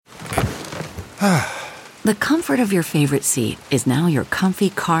The comfort of your favorite seat is now your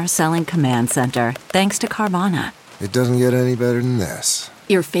comfy car selling command center, thanks to Carvana. It doesn't get any better than this.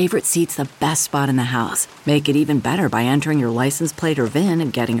 Your favorite seat's the best spot in the house. Make it even better by entering your license plate or VIN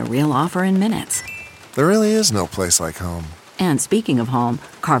and getting a real offer in minutes. There really is no place like home. And speaking of home,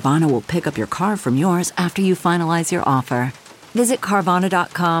 Carvana will pick up your car from yours after you finalize your offer. Visit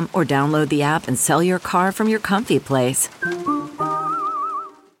Carvana.com or download the app and sell your car from your comfy place.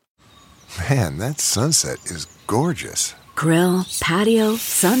 Man, that sunset is gorgeous. Grill, patio,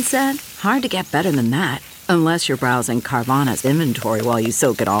 sunset. Hard to get better than that. Unless you're browsing Carvana's inventory while you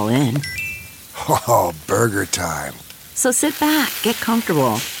soak it all in. Oh, burger time. So sit back, get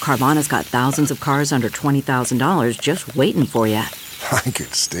comfortable. Carvana's got thousands of cars under $20,000 just waiting for you. I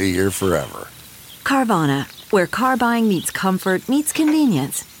could stay here forever. Carvana, where car buying meets comfort meets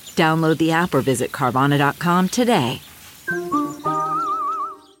convenience. Download the app or visit Carvana.com today.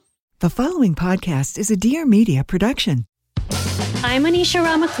 The following podcast is a Dear Media production. I'm Anisha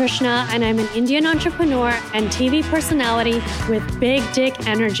Ramakrishna, and I'm an Indian entrepreneur and TV personality with big dick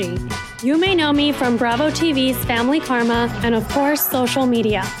energy. You may know me from Bravo TV's Family Karma and, of course, social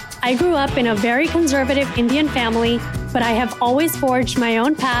media. I grew up in a very conservative Indian family, but I have always forged my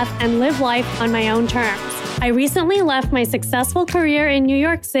own path and lived life on my own terms. I recently left my successful career in New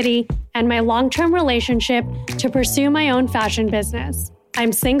York City and my long-term relationship to pursue my own fashion business.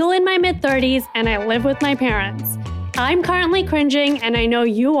 I'm single in my mid-30s and I live with my parents. I'm currently cringing, and I know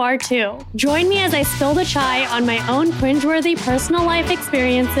you are too. Join me as I spill the chai on my own cringeworthy personal life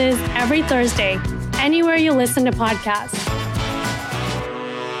experiences every Thursday, anywhere you listen to podcasts.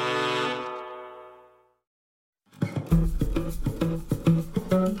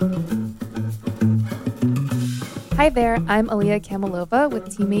 Hi there, I'm Aliyah Kamilova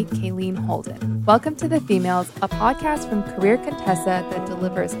with teammate Kayleen Holden. Welcome to The Females, a podcast from Career Contessa that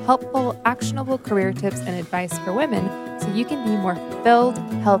delivers helpful, actionable career tips and advice for women so you can be more fulfilled,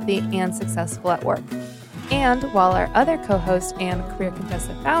 healthy, and successful at work. And while our other co-host and Career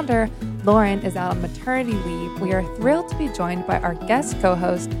Contessa founder, Lauren, is out on maternity leave, we are thrilled to be joined by our guest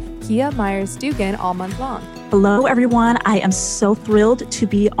co-host, Kia Myers-Dugan, all month long. Hello, everyone. I am so thrilled to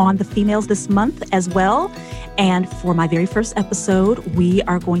be on The Females this month as well. And for my very first episode, we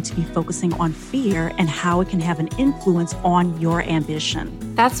are going to be focusing on fear and how it can have an influence on your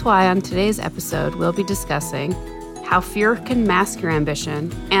ambition. That's why on today's episode, we'll be discussing how fear can mask your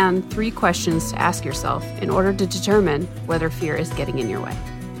ambition and 3 questions to ask yourself in order to determine whether fear is getting in your way.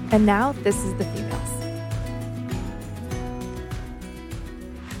 And now, this is The Females.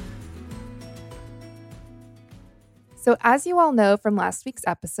 So as you all know from last week's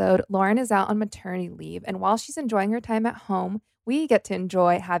episode, Lauren is out on maternity leave, and while she's enjoying her time at home, we get to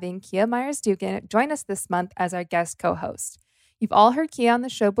enjoy having Kia Myers-Dugan join us this month as our guest co-host. You've all heard Kia on the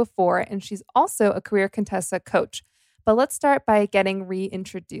show before, and she's also a Career Contessa coach. But let's start by getting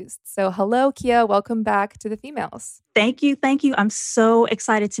reintroduced. So hello, Kia. Welcome back to The Females. Thank you. Thank you. I'm so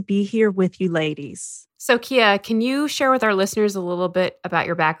excited to be here with you ladies. So Kia, can you share with our listeners a little bit about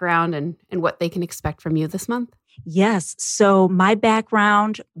your background and what they can expect from you this month? Yes. So my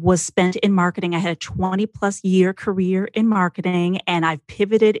background was spent in marketing. I had a 20 plus year career in marketing, and I've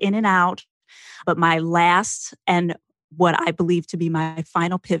pivoted in and out. But my last and what I believe to be my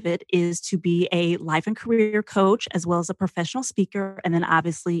final pivot is to be a life and career coach, as well as a professional speaker, and then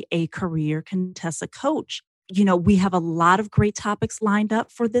obviously a Career Contessa coach. You know, we have a lot of great topics lined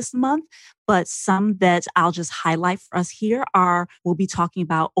up for this month, but some that I'll just highlight for us here are, we'll be talking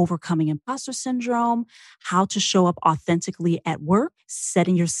about overcoming imposter syndrome, how to show up authentically at work,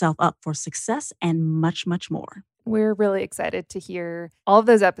 setting yourself up for success, and much, much more. We're really excited to hear all of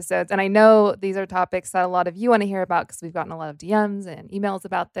those episodes. And I know these are topics that a lot of you want to hear about because we've gotten a lot of DMs and emails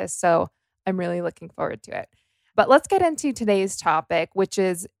about this. So I'm really looking forward to it. But let's get into today's topic, which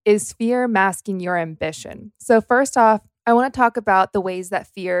is fear masking your ambition? So first off, I want to talk about the ways that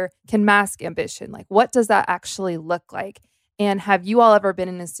fear can mask ambition. Like, what does that actually look like? And have you all ever been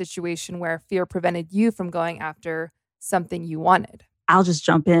in a situation where fear prevented you from going after something you wanted? I'll just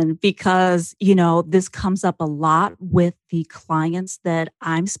jump in because, you know, this comes up a lot with the clients that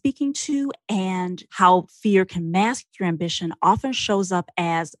I'm speaking to, and how fear can mask your ambition often shows up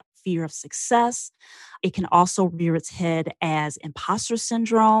as fear of success. It can also rear its head as imposter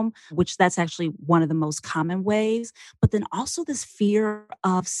syndrome, which that's actually one of the most common ways. But then also this fear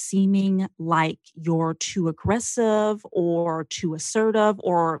of seeming like you're too aggressive or too assertive,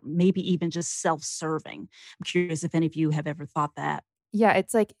 or maybe even just self-serving. I'm curious if any of you have ever thought that. Yeah,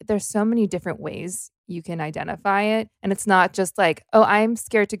 it's like there's so many different ways you can identify it. And it's not just like, oh, I'm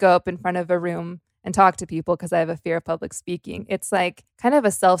scared to go up in front of a room and talk to people because I have a fear of public speaking. It's like kind of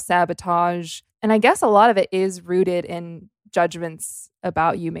a self-sabotage And I guess a lot of it is rooted in judgments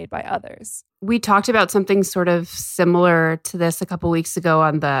about you made by others. We talked about something sort of similar to this a couple weeks ago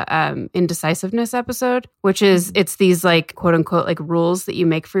on the indecisiveness episode, which is it's these like quote unquote like rules that you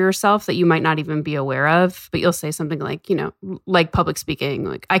make for yourself that you might not even be aware of. But you'll say something like, you know, like public speaking,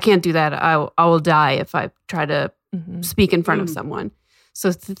 like I can't do that. I will die if I try to speak in front of someone.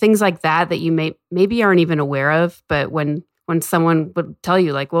 So things like that you maybe aren't even aware of, but when someone would tell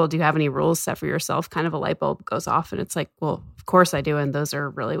you like, well, do you have any rules set for yourself? Kind of a light bulb goes off and it's like, well, of course I do. And those are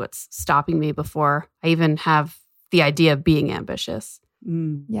really what's stopping me before I even have the idea of being ambitious.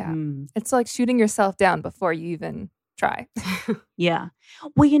 Yeah. It's like shooting yourself down before you even try. Yeah.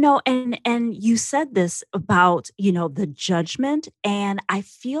 Well, you know, and you said this about, you know, the judgment. And I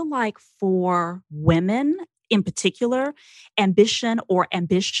feel like for women in particular, ambition or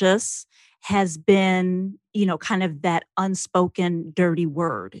ambitious has been, you know, kind of that unspoken dirty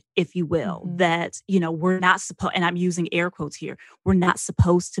word, if you will, that, you know, we're not supposed, and I'm using air quotes here, we're not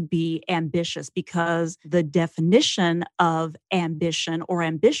supposed to be ambitious because the definition of ambition or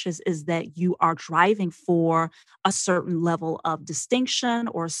ambitious is that you are driving for a certain level of distinction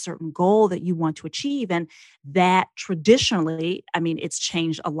or a certain goal that you want to achieve. And that traditionally, I mean, it's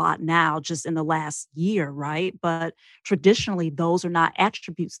changed a lot now just in the last year, right? But traditionally, those are not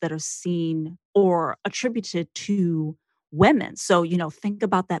attributes that are seen or attributed to women. So, you know, think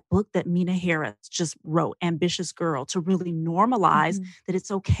about that book that Mina Harris just wrote, Ambitious Girl, to really normalize that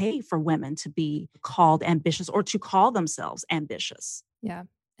it's okay for women to be called ambitious or to call themselves ambitious. Yeah.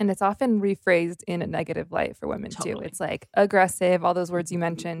 And it's often rephrased in a negative light for women too. It's like aggressive, all those words you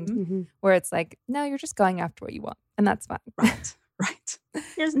mentioned, where it's like, no, you're just going after what you want. And that's fine. Right.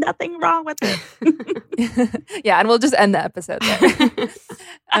 There's nothing wrong with it. Yeah. And we'll just end the episode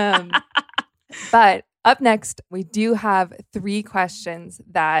there. But up next, we do have 3 questions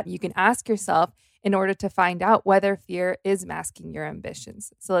that you can ask yourself in order to find out whether fear is masking your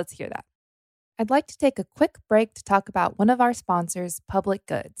ambitions. So let's hear that. I'd like to take a quick break to talk about one of our sponsors, Public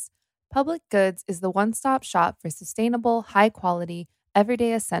Goods. Public Goods is the one-stop shop for sustainable, high-quality,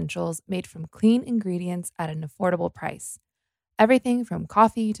 everyday essentials made from clean ingredients at an affordable price. Everything from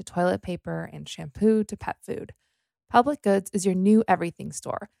coffee to toilet paper and shampoo to pet food. Public Goods is your new everything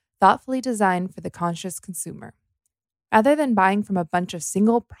store, thoughtfully designed for the conscious consumer. Rather than buying from a bunch of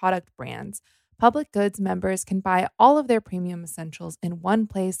single product brands, Public Goods members can buy all of their premium essentials in one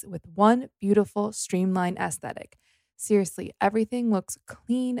place with one beautiful, streamlined aesthetic. Seriously, everything looks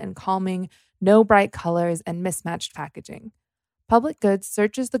clean and calming, no bright colors and mismatched packaging. Public Goods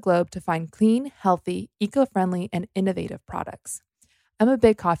searches the globe to find clean, healthy, eco-friendly, and innovative products. I'm a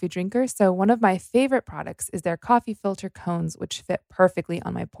big coffee drinker, so one of my favorite products is their coffee filter cones, which fit perfectly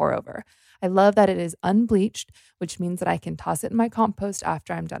on my pour-over. I love that it is unbleached, which means that I can toss it in my compost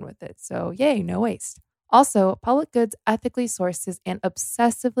after I'm done with it. So yay, no waste. Also, Public Goods ethically sources and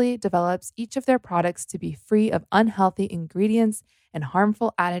obsessively develops each of their products to be free of unhealthy ingredients and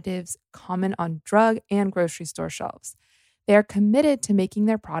harmful additives common on drug and grocery store shelves. They are committed to making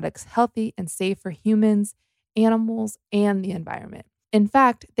their products healthy and safe for humans, animals, and the environment. In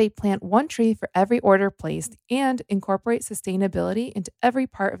fact, they plant one tree for every order placed and incorporate sustainability into every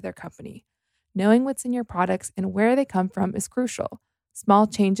part of their company. Knowing what's in your products and where they come from is crucial. Small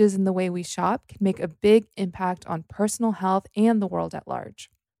changes in the way we shop can make a big impact on personal health and the world at large.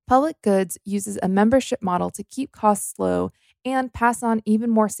 Public Goods uses a membership model to keep costs low and pass on even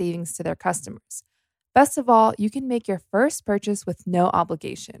more savings to their customers. Best of all, you can make your first purchase with no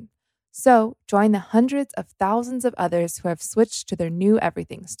obligation. So, join the hundreds of thousands of others who have switched to their new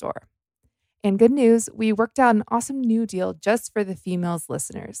everything store. And good news, we worked out an awesome new deal just for the females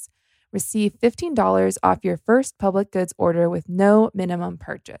listeners. Receive $15 off your first Public Goods order with no minimum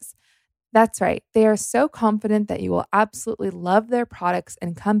purchase. That's right, they are so confident that you will absolutely love their products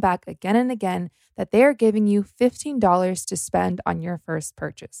and come back again and again that they are giving you $15 to spend on your first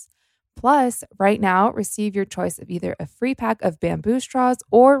purchase. Plus, right now, receive your choice of either a free pack of bamboo straws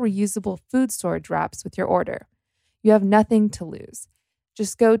or reusable food storage wraps with your order. You have nothing to lose.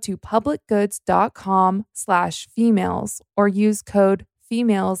 Just go to publicgoods.com/females or use code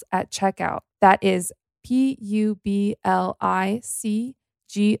FEMALES at checkout. That is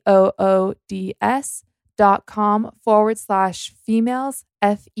publicgoods.com/females,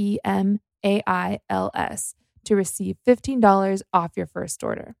 FEMAILS, to receive $15 off your first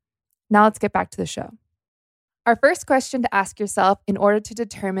order. Now let's get back to the show. Our first question to ask yourself in order to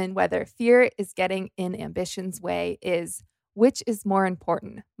determine whether fear is getting in ambition's way is, which is more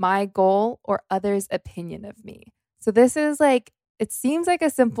important, my goal or others' opinion of me? So this is it seems like a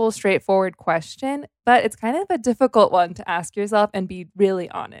simple, straightforward question, but it's kind of a difficult one to ask yourself and be really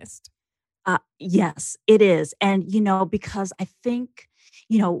honest. Yes, it is. And, because I think,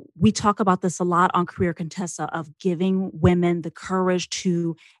 we talk about this a lot on Career Contessa of giving women the courage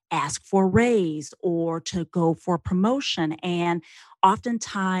to ask for a raise or to go for a promotion. And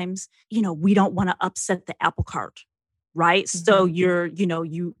oftentimes, we don't want to upset the apple cart. Right. So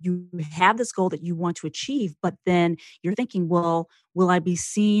you have this goal that you want to achieve, but then you're thinking, well, will I be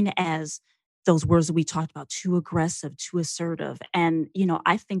seen as those words that we talked about, too aggressive, too assertive? And,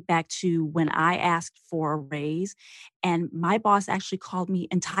 I think back to when I asked for a raise and my boss actually called me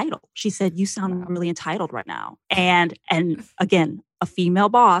entitled. She said, "You sound really entitled right now." And again, a female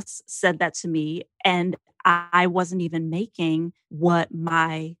boss said that to me, and I wasn't even making what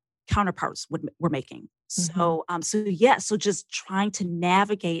my counterparts were making. So just trying to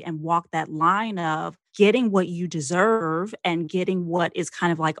navigate and walk that line of getting what you deserve and getting what is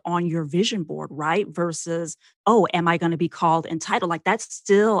kind of like on your vision board, right? Versus, oh, am I going to be called entitled? Like I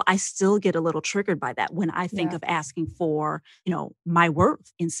still get a little triggered by that when I think of asking for, my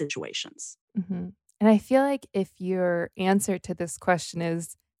worth in situations. Mm-hmm. And I feel like if your answer to this question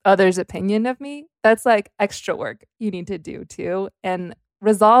is others' opinion of me, that's like extra work you need to do too. And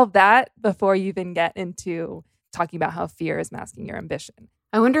resolve that before you even get into talking about how fear is masking your ambition.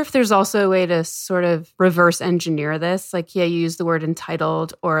 I wonder if there's also a way to sort of reverse engineer this. Like, you use the word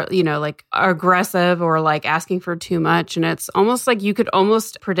entitled or, like aggressive or like asking for too much. And it's almost like you could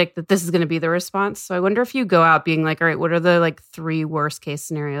almost predict that this is going to be the response. So I wonder if you go out being like, all right, what are the like 3 worst case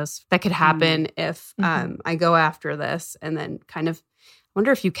scenarios that could happen if I go after this? And then kind of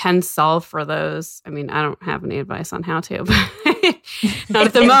wonder if you can solve for those. I mean, I don't have any advice on how to, but not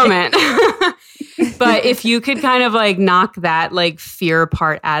at the moment. But if you could kind of like knock that like fear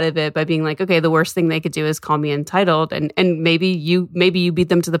part out of it by being like, okay, the worst thing they could do is call me entitled. And maybe you beat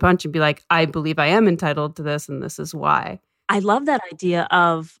them to the punch and be like, I believe I am entitled to this and this is why. I love that idea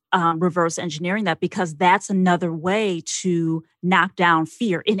of reverse engineering that, because that's another way to knock down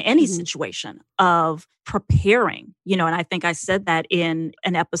fear in any situation of preparing, and I think I said that in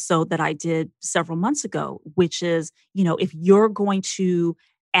an episode that I did several months ago, which is, if you're going to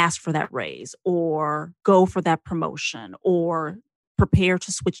ask for that raise or go for that promotion or prepare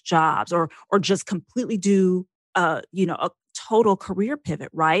to switch jobs or just completely do, a total career pivot,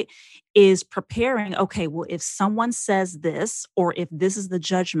 right? Is preparing, okay, well, if someone says this, or if this is the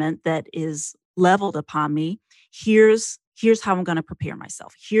judgment that is leveled upon me, here's how I'm going to prepare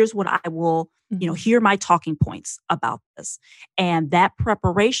myself. Here's what I will, here are my talking points about this. And that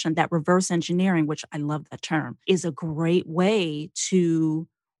preparation, that reverse engineering, which I love that term, is a great way to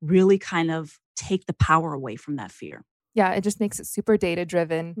really kind of take the power away from that fear. Yeah, it just makes it super data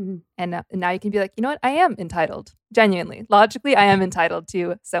driven. Mm-hmm. And now you can be like, you know what? I am entitled. Genuinely, logically, I am entitled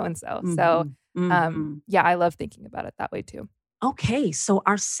to so-and-so. Mm-hmm. So I love thinking about it that way too. Okay, so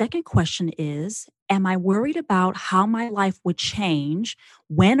our second question is, am I worried about how my life would change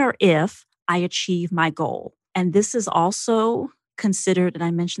when or if I achieve my goal? And this is also considered, and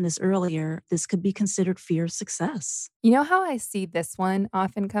I mentioned this earlier, this could be considered fear of success. You know how I see this one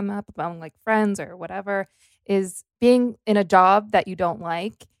often come up among like friends or whatever, is being in a job that you don't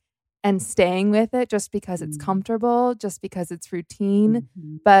like and staying with it just because it's comfortable, just because it's routine,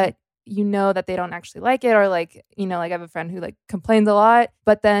 but you know that they don't actually like it, or like, like I have a friend who like complains a lot,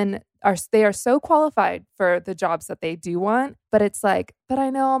 but then they are so qualified for the jobs that they do want, but it's like, but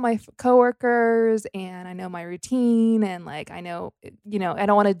I know all my coworkers and I know my routine and like, I know, I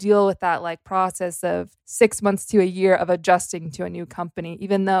don't want to deal with that like process of 6 months to a year of adjusting to a new company,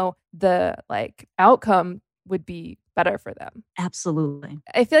 even though the like outcome would be better for them. Absolutely.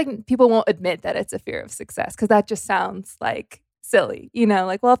 I feel like people won't admit that it's a fear of success because that just sounds like silly,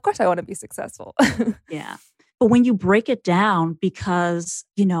 like, well, of course I want to be successful. Yeah. But when you break it down, because,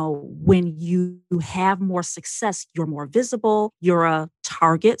 when you have more success, you're more visible, you're a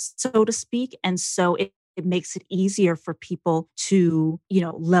target, so to speak. And so it makes it easier for people to,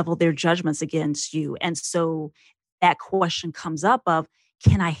 level their judgments against you. And so that question comes up of,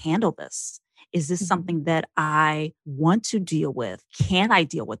 can I handle this? Is this something that I want to deal with? Can I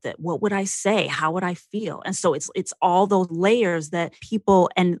deal with it? What would I say? How would I feel? And so it's all those layers that people,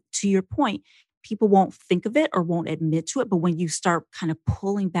 and to your point, people won't think of it or won't admit to it. But when you start kind of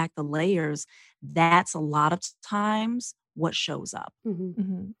pulling back the layers, that's a lot of times what shows up. Mm-hmm.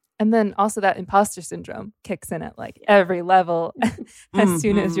 Mm-hmm. And then also that imposter syndrome kicks in at like every level as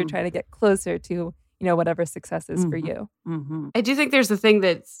soon as you're trying to get closer to whatever success is for you. Mm-hmm. I do think there's a thing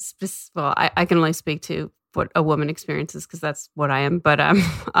that's, I can only speak to what a woman experiences because that's what I am. But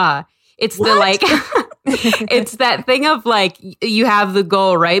it's what? The like, It's that thing of like, you have the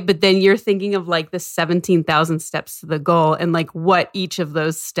goal, right? But then you're thinking of like the 17,000 steps to the goal and like what each of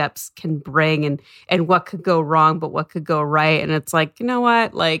those steps can bring and what could go wrong, but what could go right. And it's like, you know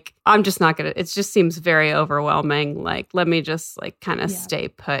what? Like, I'm just not going to, it just seems very overwhelming. Like, let me just like kind of stay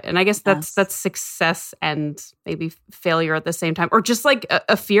put. And I guess that's success and maybe failure at the same time, or just like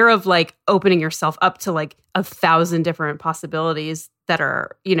a fear of like opening yourself up to like 1,000 different possibilities that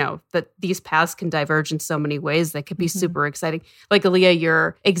are, you know, that these paths can diverge in so many ways that could be super exciting. Like, Aaliyah,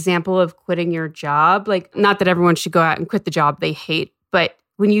 your example of quitting your job, like, not that everyone should go out and quit the job they hate, but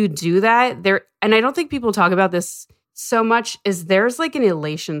when you do that, and I don't think people talk about this so much, is there's like an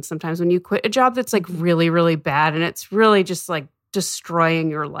elation sometimes when you quit a job that's like really, really bad and it's really just like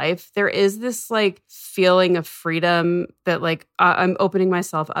destroying your life. There is this like feeling of freedom that like I'm opening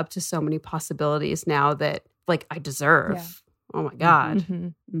myself up to so many possibilities now that like I deserve. Yeah. Oh my God.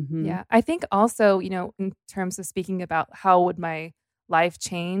 Mm-hmm. Mm-hmm. Yeah. I think also, you know, in terms of speaking about how would my life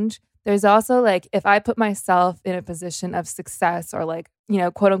change, there's also like, if I put myself in a position of success or like, you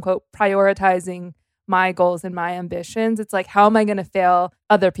know, quote unquote, prioritizing my goals and my ambitions, it's like, how am I going to fail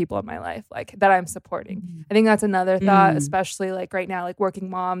other people in my life, like that I'm supporting? I think that's another thought, especially like right now, like working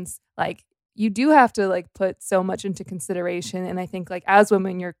moms, like you do have to like put so much into consideration. And I think like as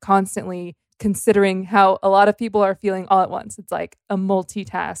women, you're constantly considering how a lot of people are feeling all at once. It's like a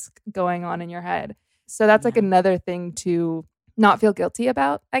multitask going on in your head. So that's like another thing to not feel guilty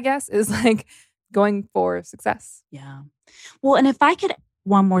about, I guess, is like going for success. Yeah. Well, and if I could,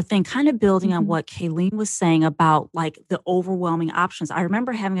 one more thing, kind of building on what Kayleen was saying about like the overwhelming options. I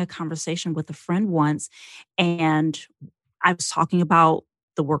remember having a conversation with a friend once, and I was talking about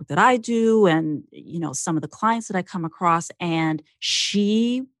the work that I do and, you know, some of the clients that I come across. And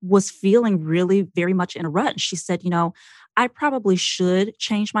she was feeling really very much in a rut. And she said, you know, I probably should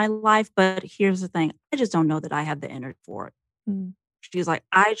change my life, but here's the thing. I just don't know that I have the energy for it. She was like,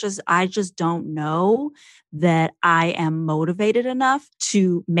 I just don't know that I am motivated enough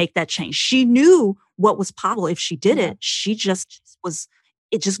to make that change. She knew what was possible if she did it. It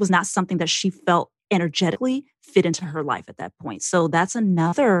just was not something that she felt energetically fit into her life at that point. So that's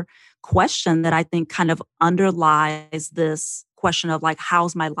another question that I think kind of underlies this question of like,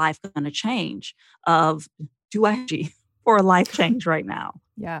 how's my life going to change? Of, do I actually for a life change right now?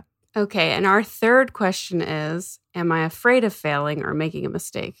 Yeah. Okay. And our third question is, am I afraid of failing or making a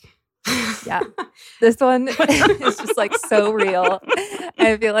mistake? Yeah. This one is just like so real.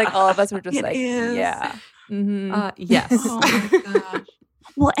 I feel like all of us were just It like, is. yeah. Mm-hmm. Yes. Oh my gosh.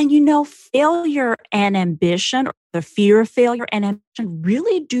 Well, and you know, failure and ambition, or the fear of failure and ambition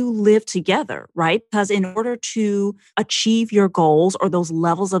really do live together, right? Because in order to achieve your goals or those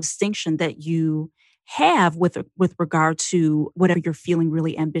levels of distinction that you have with regard to whatever you're feeling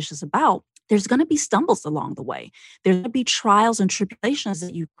really ambitious about, there's going to be stumbles along the way. There's going to be trials and tribulations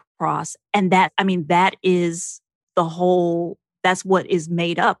that you cross. And that is the whole, that's what is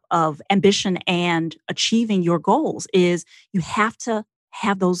made up of ambition and achieving your goals, is you have to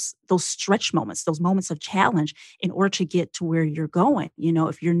have those stretch moments, those moments of challenge in order to get to where you're going. You know,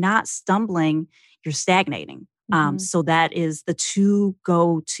 if you're not stumbling, you're stagnating. So that is, the two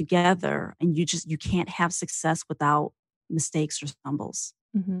go together, and you can't have success without mistakes or stumbles.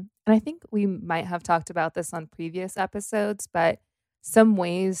 And I think we might have talked about this on previous episodes, but some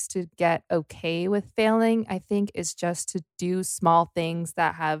ways to get okay with failing, I think, is just to do small things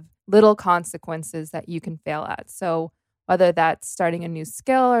that have little consequences that you can fail at. So whether that's starting a new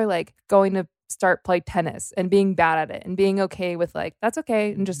skill or like going to play tennis and being bad at it and being okay with like, that's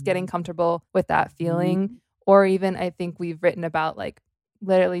okay, and just getting comfortable with that feeling. Or even, I think we've written about like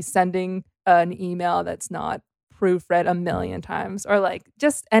literally sending an email that's not proofread 1,000,000 times, or like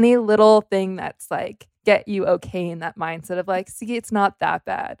just any little thing that's like get you okay in that mindset of like, see, it's not that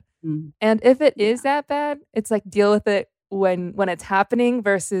bad. And if it is that bad, it's like deal with it when it's happening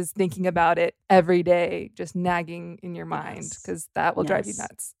versus thinking about it every day, just nagging in your mind, because that will drive you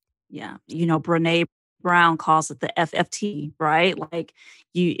nuts. Yeah. You know, Brene Brown calls it the FFT, right? Like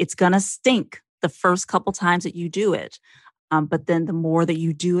it's going to stink the first couple times that you do it. But then the more that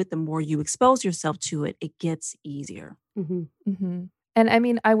you do it, the more you expose yourself to it, it gets easier. And I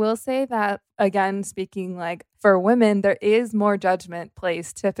mean, I will say that, again, speaking like for women, there is more judgment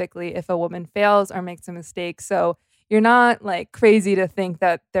placed typically if a woman fails or makes a mistake. So you're not like crazy to think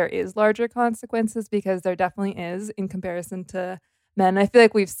that there is larger consequences, because there definitely is in comparison to men. I feel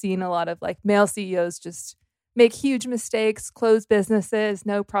like we've seen a lot of like male CEOs just make huge mistakes, close businesses,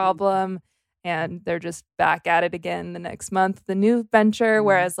 no problem. And they're just back at it again the next month, the new venture.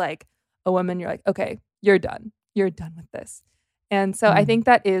 Whereas like a woman, you're like, okay, you're done. You're done with this. And so I think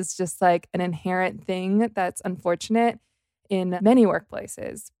that is just like an inherent thing that's unfortunate in many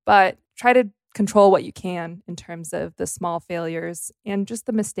workplaces, but try to control what you can in terms of the small failures and just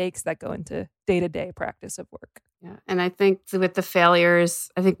the mistakes that go into day-to-day practice of work. Yeah. And I think with the failures,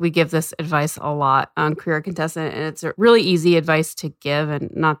 I think we give this advice a lot on Career Contestant, and it's a really easy advice to give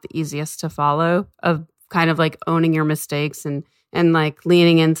and not the easiest to follow, of kind of like owning your mistakes and like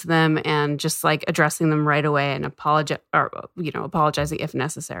leaning into them and just like addressing them right away and apologizing if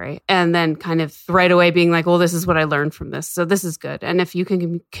necessary. And then kind of right away being like, well, this is what I learned from this, so this is good. And if you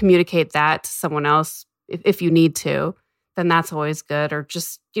can communicate that to someone else, if you need to, then that's always good. Or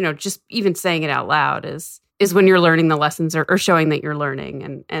just even saying it out loud is when you're learning the lessons or showing that you're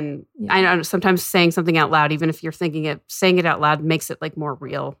learning. And I know sometimes saying something out loud, even if you're thinking it, saying it out loud makes it like more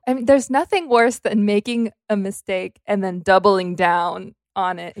real. I mean, there's nothing worse than making a mistake and then doubling down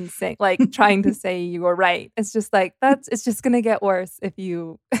on it and saying, like, trying to say you were right. It's just like, it's just going to get worse if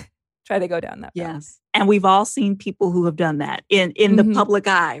you try to go down that path. Yes. And we've all seen people who have done that in the public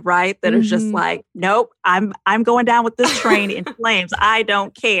eye, right? That are just like, nope, I'm going down with this train in flames. I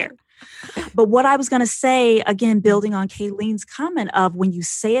don't care. But what I was going to say, again, building on Kayleen's comment of when you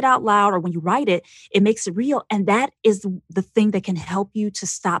say it out loud or when you write it, it makes it real. And that is the thing that can help you to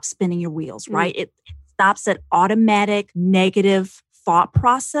stop spinning your wheels, right? It stops that automatic negative thought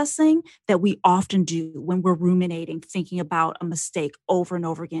processing that we often do when we're ruminating, thinking about a mistake over and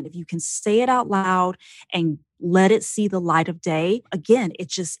over again. If you can say it out loud and let it see the light of day, again,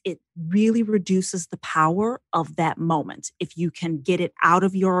 it really reduces the power of that moment. If you can get it out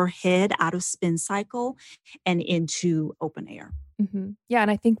of your head, out of spin cycle and into open air. Mm-hmm. Yeah. And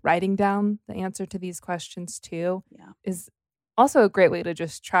I think writing down the answer to these questions too is also a great way to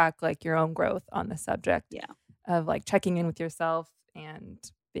just track like your own growth on the subject of like checking in with yourself and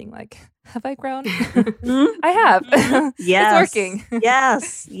being like, have I grown? I have. Yes. It's working.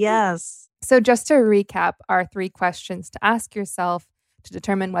 Yes. So just to recap, our 3 questions to ask yourself to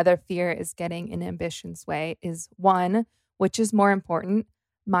determine whether fear is getting in ambition's way is 1, which is more important,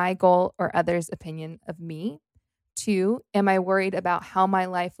 my goal or others' opinion of me? 2, am I worried about how my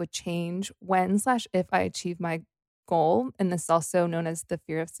life would change when/if I achieve my goal? And this is also known as the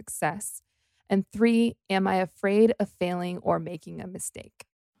fear of success. And 3, am I afraid of failing or making a mistake?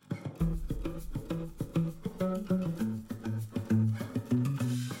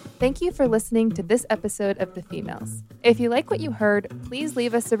 Thank you for listening to this episode of The Females. If you like what you heard, please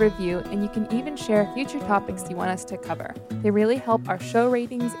leave us a review, and you can even share future topics you want us to cover. They really help our show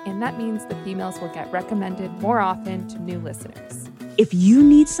ratings, and that means The Females will get recommended more often to new listeners. If you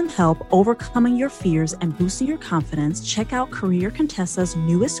need some help overcoming your fears and boosting your confidence, check out Career Contessa's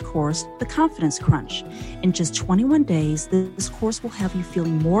newest course, The Confidence Crunch. In just 21 days, this course will have you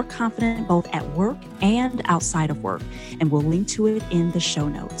feeling more confident both at work and outside of work, and we'll link to it in the show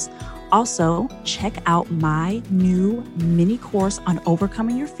notes. Also, check out my new mini course on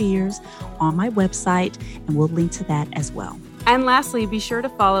overcoming your fears on my website, and we'll link to that as well. And lastly, be sure to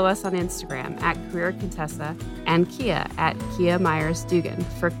follow us on Instagram at Career Contessa and Kia at Kia Myers Dugan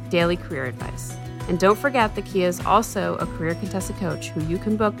for daily career advice. And don't forget that Kia is also a Career Contessa coach who you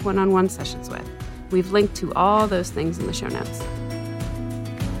can book one-on-one sessions with. We've linked to all those things in the show notes.